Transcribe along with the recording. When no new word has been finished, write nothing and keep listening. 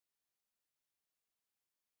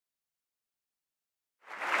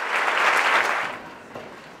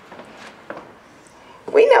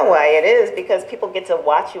We know why it is, because people get to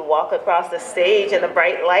watch you walk across the stage in the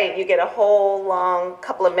bright light. You get a whole long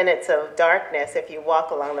couple of minutes of darkness if you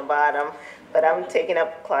walk along the bottom. But I'm taking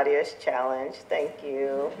up Claudia's challenge. Thank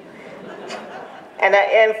you.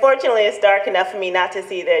 And fortunately, it's dark enough for me not to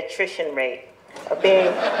see the attrition rate of being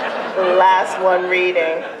the last one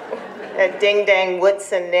reading. A ding-dang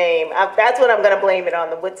Woodson name. That's what I'm going to blame it on,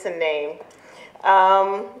 the Woodson name.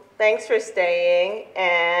 Thanks for staying.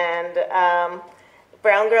 And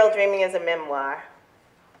Brown Girl Dreaming is a memoir.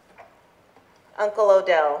 Uncle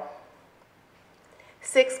Odell.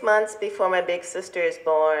 6 months before my big sister is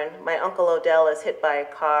born, my Uncle Odell is hit by a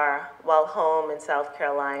car while home in South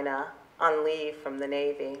Carolina on leave from the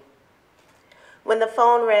Navy. When the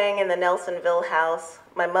phone rang in the Nelsonville house,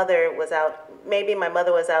 maybe my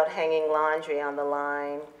mother was out hanging laundry on the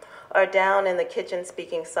line, or down in the kitchen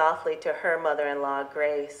speaking softly to her mother-in-law,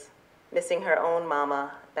 Grace, missing her own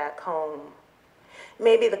mama back home.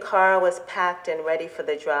 Maybe the car was packed and ready for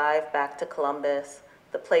the drive back to Columbus,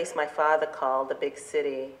 the place my father called the big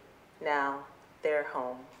city, now their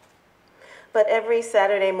home. But every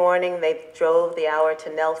Saturday morning, they drove the hour to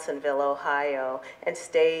Nelsonville, Ohio, and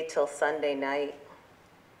stayed till Sunday night.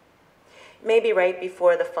 Maybe right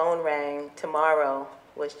before the phone rang, tomorrow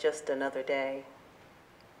was just another day.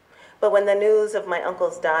 But when the news of my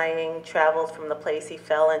uncle's dying traveled from the place he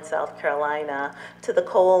fell in South Carolina to the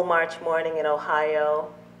cold March morning in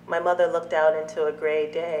Ohio, my mother looked out into a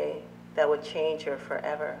gray day that would change her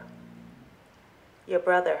forever. Your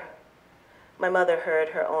brother, my mother heard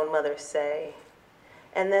her own mother say,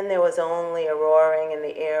 and then there was only a roaring in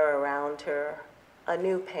the air around her, a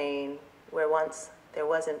new pain where once there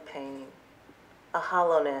wasn't pain, a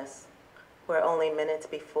hollowness where only minutes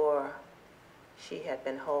before she had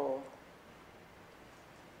been whole.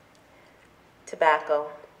 Tobacco.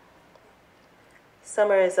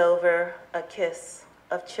 Summer is over, a kiss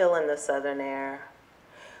of chill in the southern air.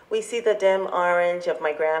 We see the dim orange of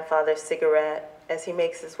my grandfather's cigarette as he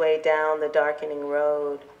makes his way down the darkening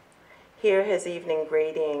road. Hear his evening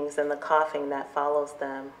greetings and the coughing that follows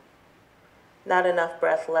them. Not enough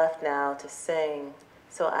breath left now to sing,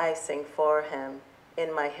 so I sing for him,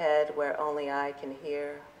 in my head where only I can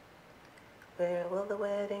hear. Where will the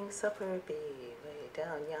wedding supper be? Way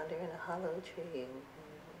down yonder in a hollow tree.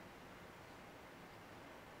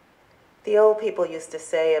 The old people used to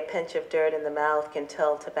say a pinch of dirt in the mouth can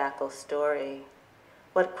tell tobacco's story.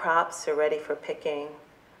 What crops are ready for picking,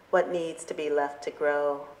 what needs to be left to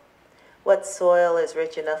grow, what soil is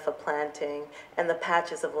rich enough for planting, and the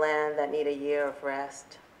patches of land that need a year of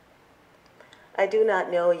rest. I do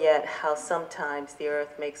not know yet how sometimes the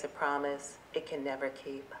earth makes a promise it can never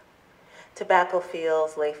keep. Tobacco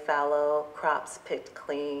fields lay fallow, crops picked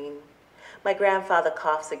clean. My grandfather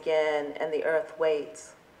coughs again, and the earth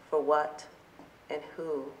waits for what and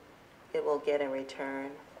who it will get in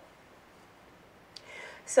return.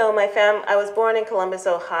 So I was born in Columbus,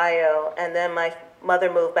 Ohio, and then my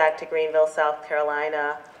mother moved back to Greenville, South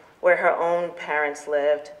Carolina, where her own parents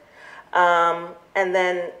lived. And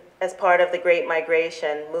then, as part of the Great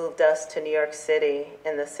Migration, moved us to New York City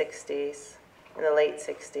in the 60s, in the late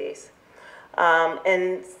 60s.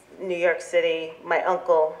 In New York City, my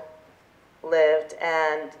uncle lived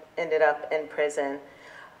and ended up in prison.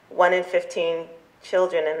 1 in 15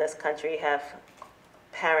 children in this country have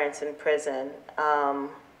parents in prison.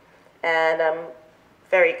 And I'm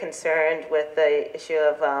very concerned with the issue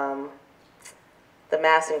of the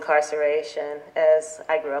mass incarceration, as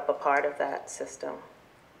I grew up a part of that system.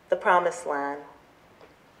 The promised land.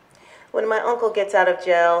 When my uncle gets out of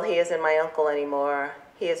jail, he isn't my uncle anymore.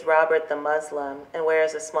 He is Robert the Muslim and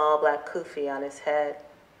wears a small black kufi on his head.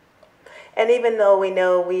 And even though we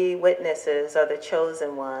know we witnesses are the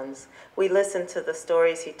chosen ones, we listen to the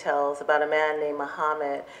stories he tells about a man named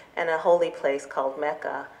Muhammad and a holy place called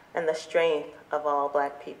Mecca and the strength of all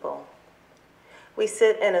black people. We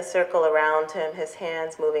sit in a circle around him, his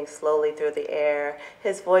hands moving slowly through the air,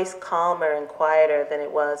 his voice calmer and quieter than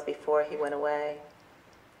it was before he went away.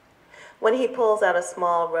 When he pulls out a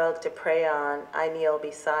small rug to pray on, I kneel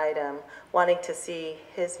beside him, wanting to see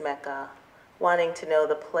his Mecca, wanting to know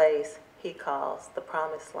the place he calls the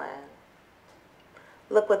Promised Land.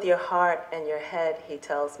 Look with your heart and your head, he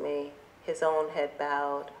tells me, his own head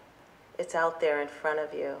bowed. It's out there in front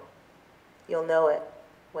of you. You'll know it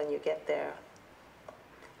when you get there.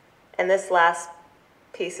 And this last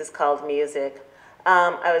piece is called Music.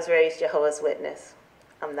 I was raised Jehovah's Witness.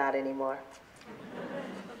 I'm not anymore.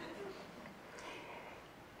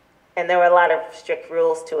 And there were a lot of strict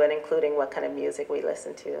rules to it, including what kind of music we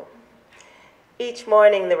listened to. Each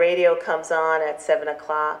morning, the radio comes on at 7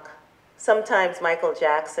 o'clock. Sometimes Michael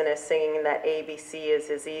Jackson is singing that ABC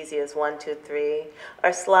is as easy as 1, 2, 3.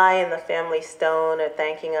 Or Sly and the Family Stone are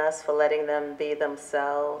thanking us for letting them be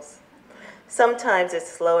themselves. Sometimes it's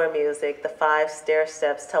slower music, the 5 stair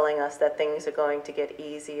steps telling us that things are going to get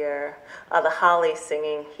easier. Or the Hollies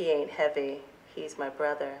singing, he ain't heavy, he's my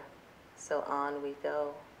brother. So on we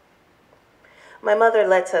go. My mother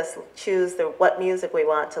lets us choose what music we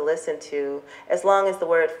want to listen to, as long as the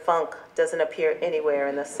word funk doesn't appear anywhere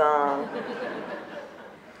in the song.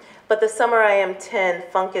 But the summer I am 10,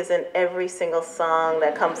 funk is in every single song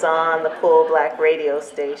that comes on the cool black radio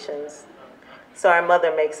stations. So our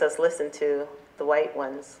mother makes us listen to the white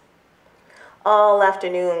ones. All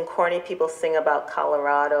afternoon, corny people sing about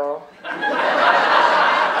Colorado,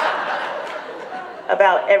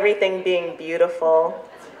 about everything being beautiful,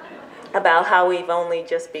 about how we've only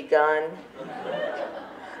just begun.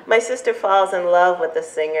 My sister falls in love with the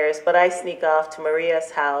singers, but I sneak off to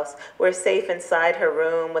Maria's house. We're safe inside her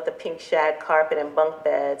room with a pink shag carpet and bunk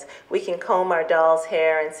beds. We can comb our doll's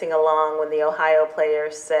hair and sing along when the Ohio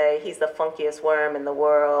players say he's the funkiest worm in the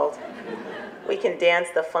world. We can dance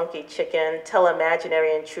the funky chicken, tell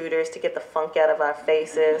imaginary intruders to get the funk out of our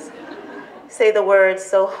faces. Say the words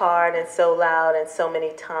so hard and so loud and so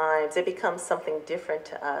many times, it becomes something different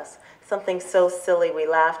to us. Something so silly we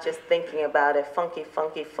laugh just thinking about it. Funky,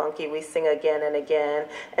 funky, funky, we sing again and again,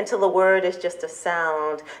 until the word is just a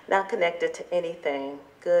sound, not connected to anything,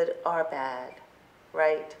 good or bad,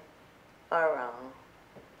 right or wrong.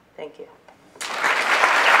 Thank you.